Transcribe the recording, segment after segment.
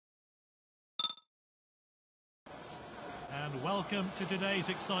And welcome to today's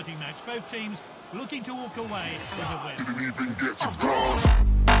exciting match. Both teams looking to walk away with a win. Didn't even get to cross.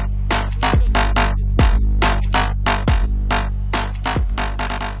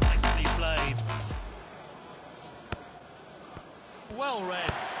 Nicely played. Well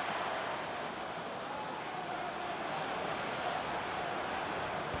read.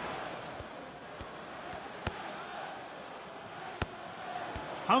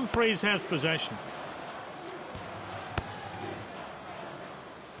 Humphreys has possession.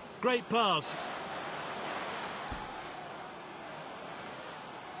 Great pass.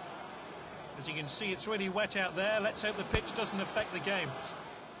 As you can see, it's really wet out there. Let's hope the pitch doesn't affect the game.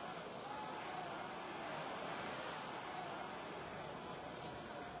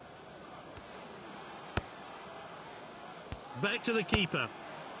 Back to the keeper.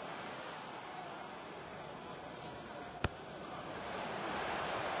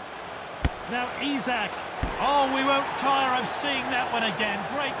 Now Isaac. Oh, we won't tire of seeing that one again.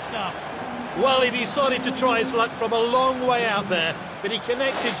 Great stuff. Well, he decided to try his luck from a long way out there, but he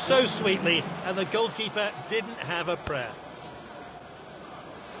connected so sweetly, and the goalkeeper didn't have a prayer.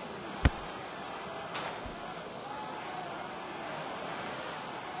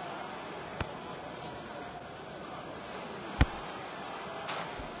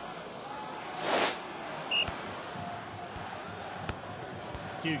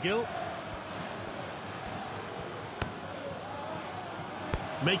 Hugill.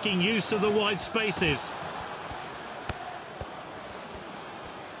 Making use of the wide spaces.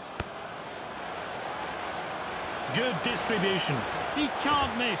 Good distribution. He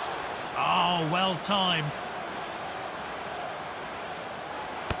can't miss. Oh, well timed.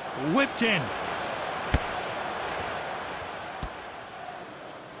 Whipped in.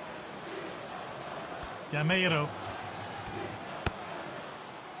 Gameiro.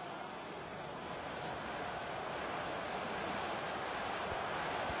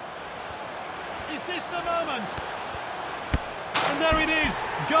 Is this the moment? And there it is,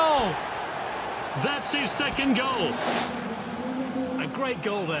 goal. That's his second goal. A great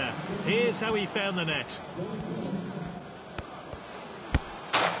goal there. Here's how he found the net.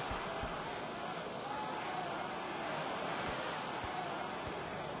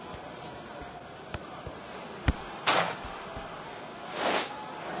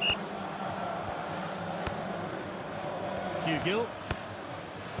 Hugill.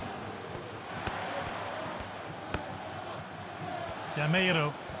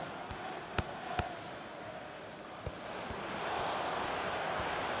 Gameiro.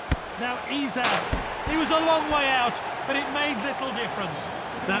 Now Isaac. He was a long way out, but it made little difference.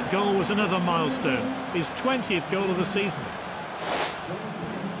 That goal was another milestone. His 20th goal of the season.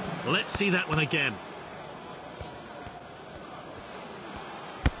 Let's see that one again.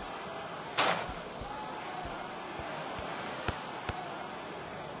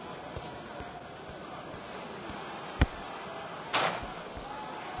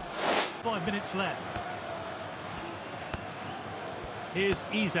 Five minutes left. Here's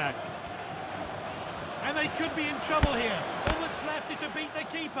Isaac. And they could be in trouble here. All that's left is to beat the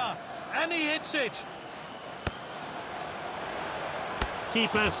keeper. And he hits it.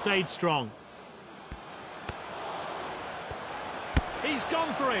 Keeper stayed strong. He's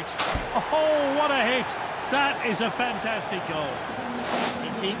gone for it. Oh, what a hit. That is a fantastic goal.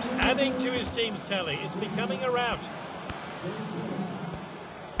 He keeps adding to his team's tally. It's becoming a rout.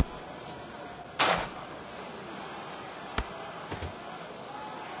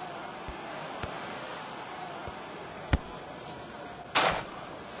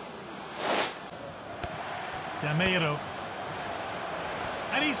 Gameiro.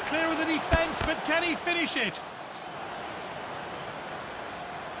 And he's clear of the defence, but can he finish it?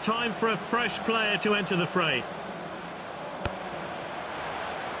 Time for a fresh player to enter the fray.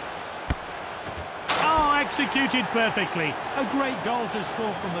 Oh, executed perfectly. A great goal to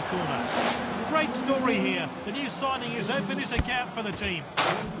score from the corner. Great story here. The new signing has opened his account for the team.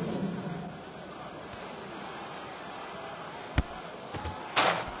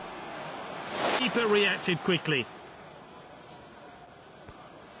 Keeper reacted quickly.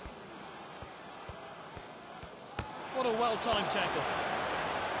 What a well-timed tackle.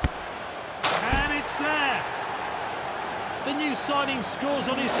 And it's there. The new signing scores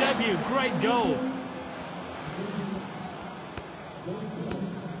on his debut. Great goal.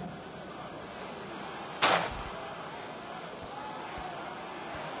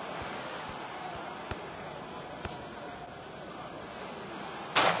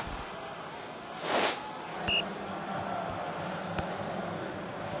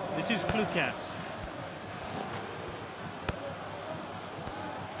 This is Lucas.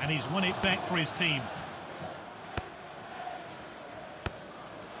 And he's won it back for his team.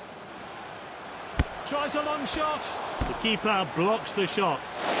 tries a long shot. The keeper blocks the shot.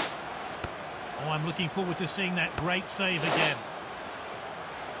 Oh, I'm looking forward to seeing that great save again.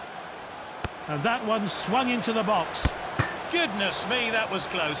 And that one swung into the box. Goodness me, that was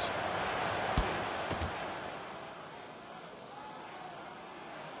close.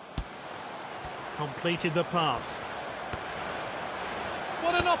 Completed the pass.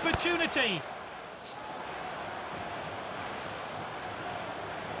 What an opportunity!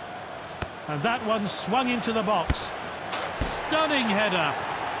 And that one swung into the box. Stunning header.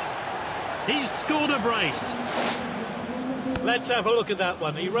 He's scored a brace. Let's have a look at that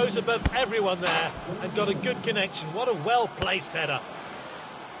one. He rose above everyone there and got a good connection. What a well-placed header.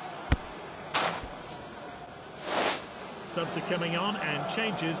 Subs are coming on and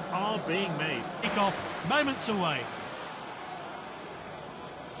changes are being made. Kick-off moments away.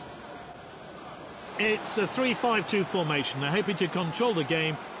 It's a 3-5-2 formation. They're hoping to control the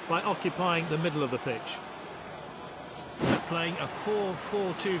game by occupying the middle of the pitch. They're playing a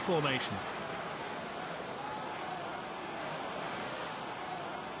 4-4-2 formation.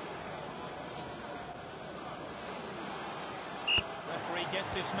 Referee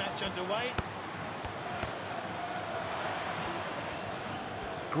gets this match underway.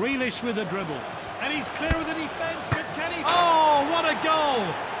 Grealish with a dribble. And he's clear of the defence, but can he... Oh, what a goal!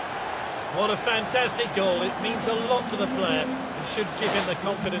 What a fantastic goal. It means a lot to the player and should give him the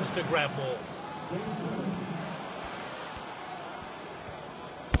confidence to grab more.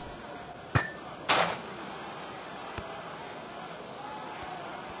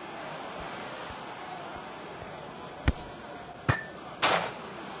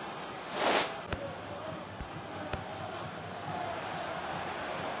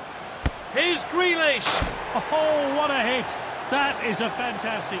 Here's Grealish! Oh, what a hit! That is a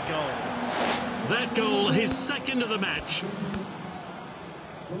fantastic goal. That goal, his second of the match.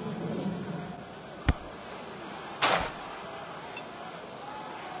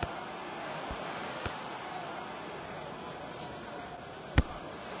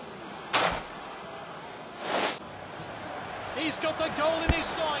 He's got the goal in his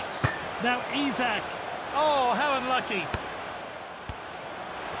sights. Now Isak. Oh, how unlucky.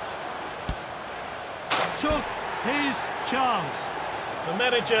 Took his chance. The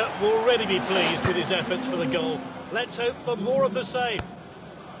manager will already be pleased with his efforts for the goal. Let's hope for more of the same.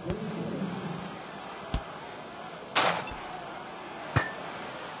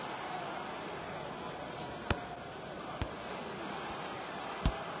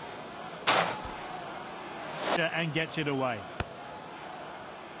 And gets it away.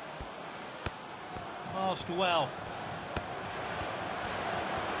 Passed well.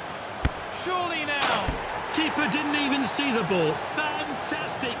 Surely now. Keeper didn't even see the ball.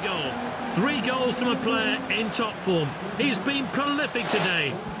 Fantastic goal. 3 goals from a player in top form. He's been prolific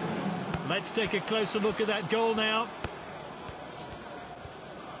today. Let's take a closer look at that goal now.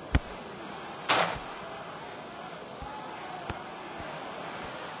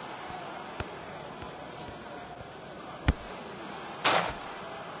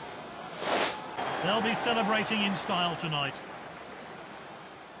 They'll be celebrating in style tonight.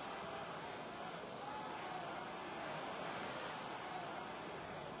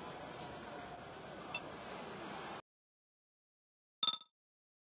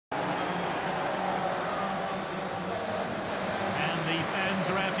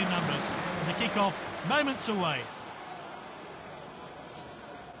 Are out in numbers. And the kick-off moments away.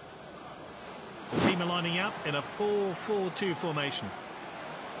 The team are lining up in a 4-4-2 formation.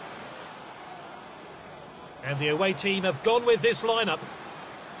 And the away team have gone with this lineup.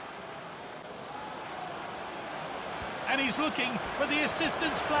 And he's looking, but the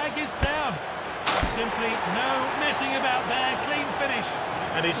assistant's flag is down. Simply no messing about there. Clean finish.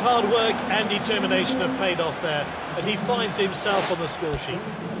 And his hard work and determination have paid off there as he finds himself on the score sheet.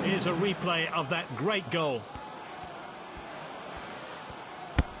 Here's a replay of that great goal.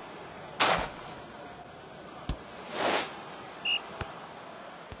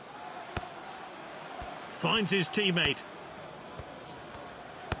 Finds his teammate.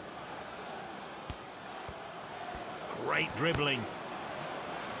 Great dribbling.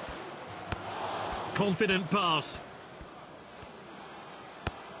 Confident pass.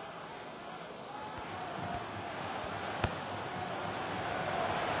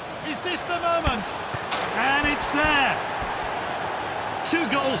 Is this the moment? And it's there. 2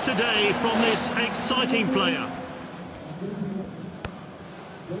 goals today from this exciting player.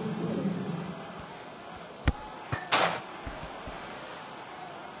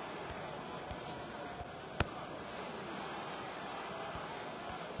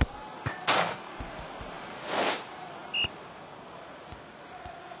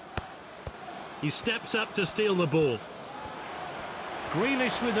 He steps up to steal the ball.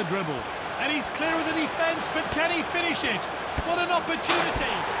 Grealish with a dribble. And he's clear of the defence, but can he finish it? What an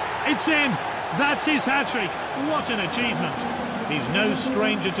opportunity! It's in! That's his hat-trick. What an achievement. He's no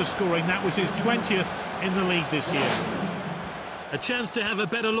stranger to scoring. That was his 20th in the league this year. A chance to have a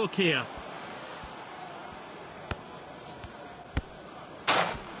better look here.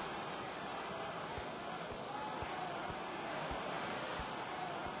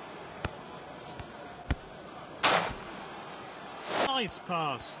 Nice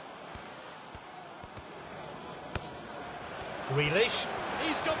pass. Grealish.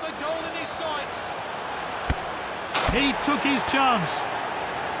 He's got the goal in his sights. He took his chance.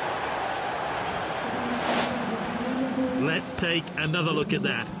 Let's take another look at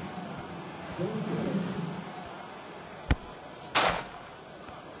that.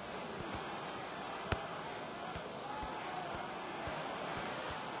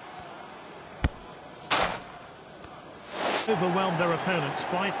 Overwhelmed their opponents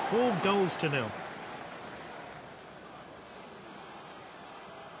by 4 goals to 0.